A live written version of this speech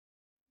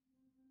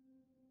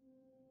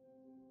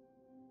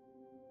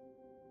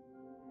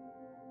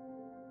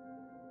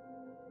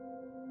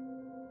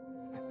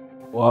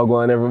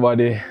Wagwan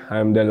everybody,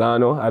 I'm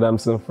Delano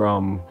Adamson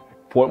from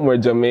Portmore,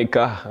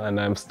 Jamaica, and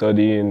I'm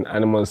studying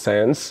animal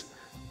science,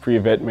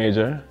 pre-vet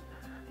major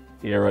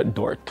here at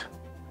Dordt.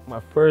 My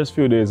first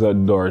few days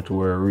at Dordt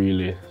were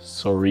really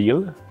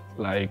surreal.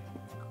 Like,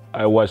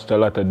 I watched a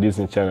lot of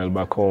Disney Channel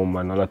back home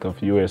and a lot of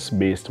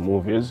US-based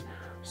movies.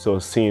 So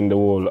seeing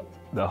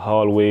the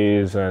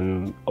hallways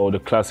and how the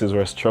classes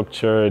were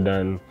structured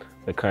and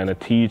the kind of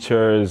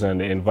teachers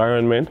and the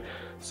environment.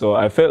 So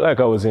I felt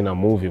like I was in a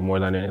movie more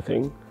than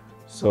anything.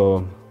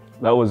 So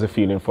that was the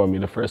feeling for me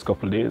the first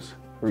couple of days,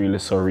 really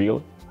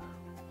surreal.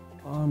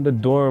 The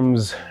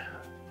dorms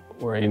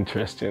were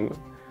interesting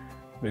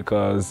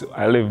because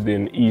I lived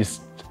in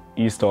East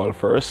Hall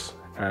first,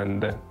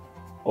 and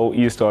how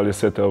East Hall is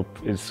set up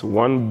is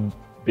one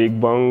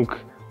big bunk,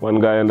 one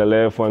guy on the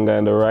left, one guy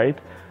on the right.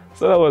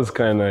 So that was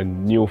kind of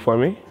new for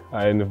me.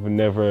 I've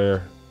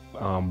never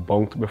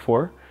bunked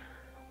before.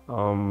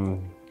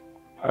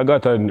 I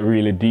got a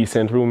really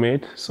decent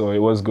roommate, so it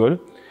was good.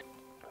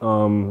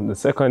 My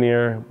second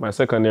year,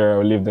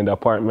 I lived in the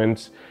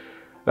apartments.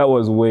 That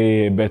was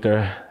way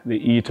better. The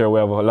heater, we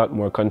have a lot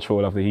more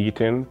control of the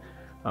heating.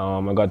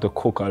 I got to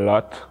cook a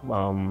lot.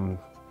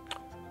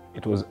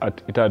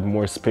 It had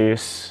more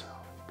space.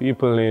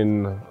 People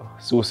in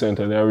Sioux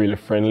Center, they're really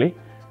friendly.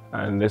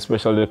 And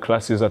especially the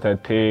classes that I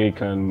take,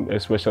 and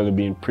especially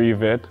being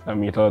pre-vet, I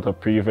meet a lot of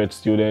pre-vet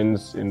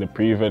students in the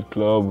pre-vet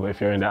club.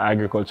 If you're in the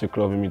agriculture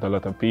club, you meet a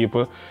lot of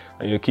people,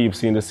 and you keep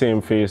seeing the same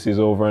faces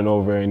over and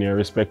over in your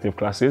respective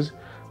classes.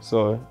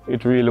 So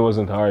it really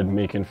wasn't hard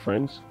making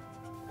friends.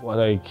 What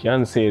I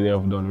can say they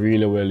have done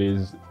really well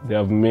is they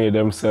have made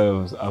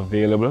themselves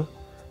available.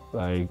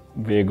 Like,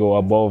 they go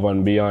above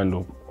and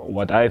beyond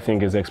what I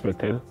think is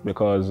expected,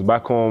 because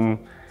back home,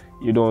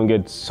 you don't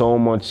get so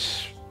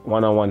much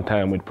one-on-one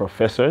time with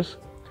professors.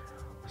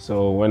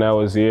 So when I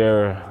was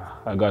here,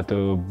 I got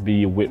to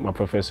be with my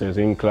professors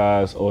in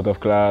class, out of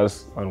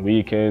class, on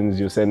weekends.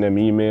 You send them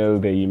email,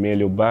 they email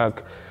you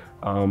back.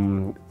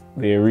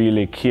 They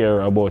really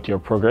care about your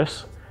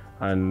progress,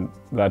 and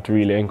that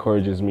really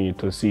encourages me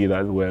to see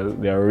that, well,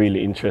 they are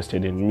really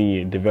interested in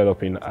me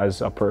developing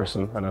as a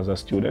person and as a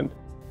student.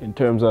 In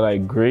terms of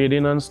like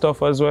grading and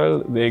stuff as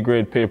well, they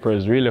grade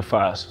papers really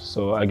fast.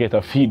 So I get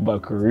a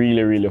feedback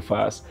really, really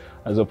fast,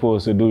 as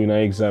opposed to doing an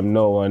exam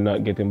now and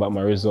not getting back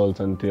my result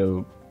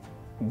until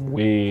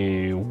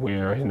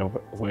whenever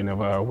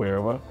or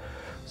wherever.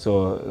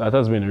 So that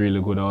has been really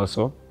good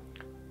also.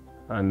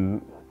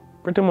 And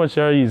pretty much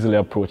are easily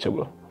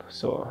approachable.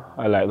 So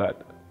I like that.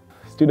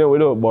 Student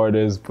Without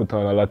Borders put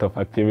on a lot of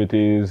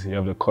activities. You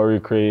have the curry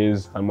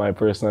craze, and my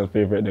personal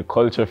favorite, the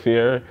culture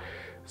fair.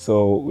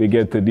 So we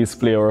get to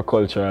display our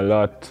culture a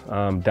lot,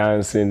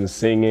 dancing,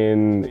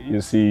 singing.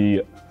 You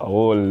see a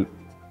whole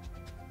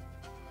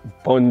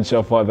bunch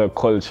of other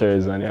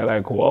cultures, and you're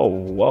like, whoa,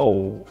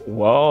 whoa,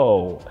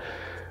 whoa.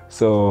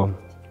 So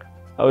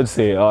I would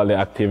say all the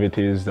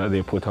activities that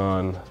they put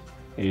on,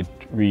 it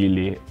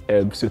really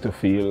helps you to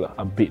feel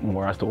a bit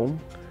more at home.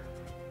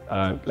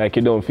 Like,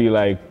 you don't feel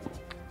like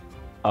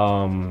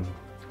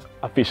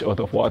a fish out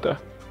of water.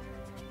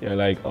 You're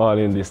like all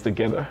in this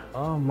together.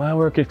 My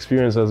work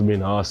experience has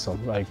been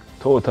awesome, like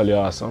totally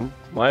awesome.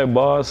 My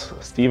boss,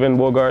 Steven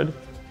Bogard,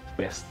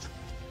 best,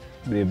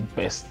 the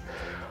best.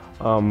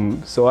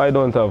 So I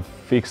don't have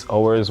fixed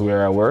hours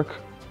where I work.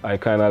 I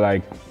kind of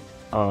like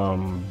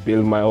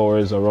build my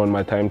hours around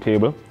my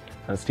timetable,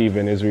 and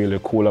Steven is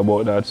really cool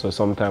about that. So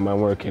sometimes I'm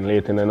working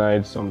late in the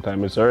night,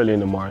 sometimes it's early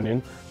in the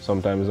morning,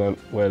 sometimes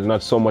well,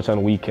 not so much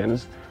on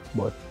weekends,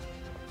 but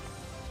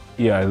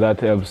yeah, that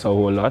helps a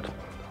whole lot.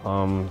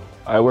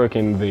 I work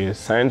in the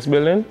science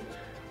building,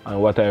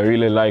 and what I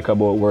really like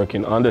about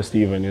working under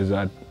Steven is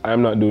that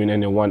I'm not doing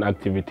any one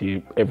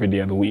activity every day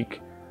of the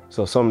week.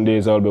 So some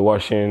days I'll be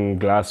washing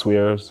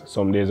glasswares,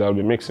 some days I'll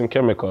be mixing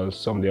chemicals,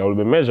 some days I'll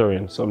be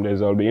measuring, some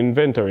days I'll be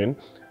inventorying,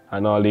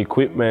 and all the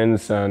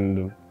equipments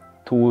and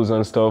tools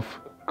and stuff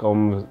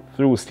come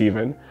through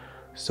Steven.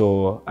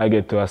 So I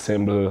get to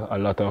assemble a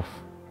lot of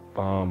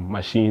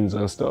machines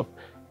and stuff,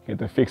 get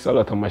to fix a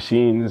lot of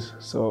machines.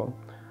 So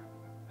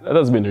that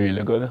has been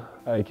really good.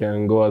 I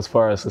can go as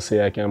far as to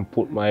say I can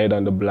put my head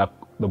on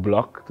the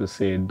block to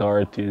say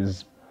Dordt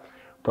is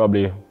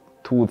probably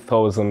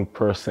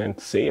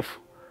 2000% safe.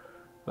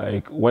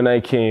 Like, when I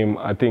came,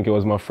 I think it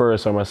was my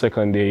first or my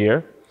second day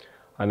here,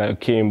 and I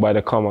came by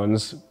the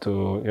commons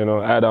to,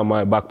 I had on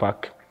my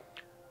backpack,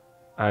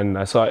 and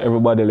I saw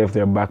everybody left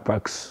their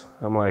backpacks.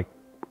 I'm like,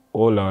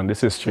 hold on,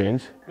 this is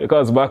strange.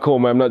 Because back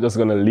home, I'm not just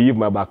gonna leave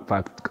my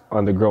backpack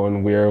on the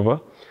ground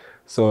wherever.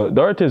 So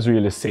Dordt is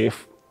really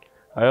safe.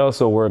 I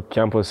also work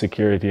campus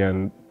security,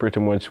 and pretty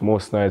much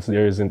most nights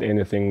there isn't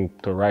anything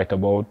to write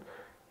about.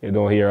 You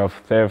don't hear of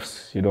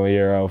thefts, you don't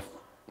hear of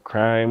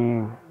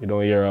crime, you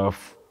don't hear of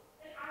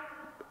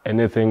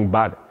anything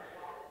bad.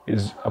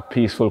 It's a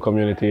peaceful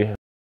community.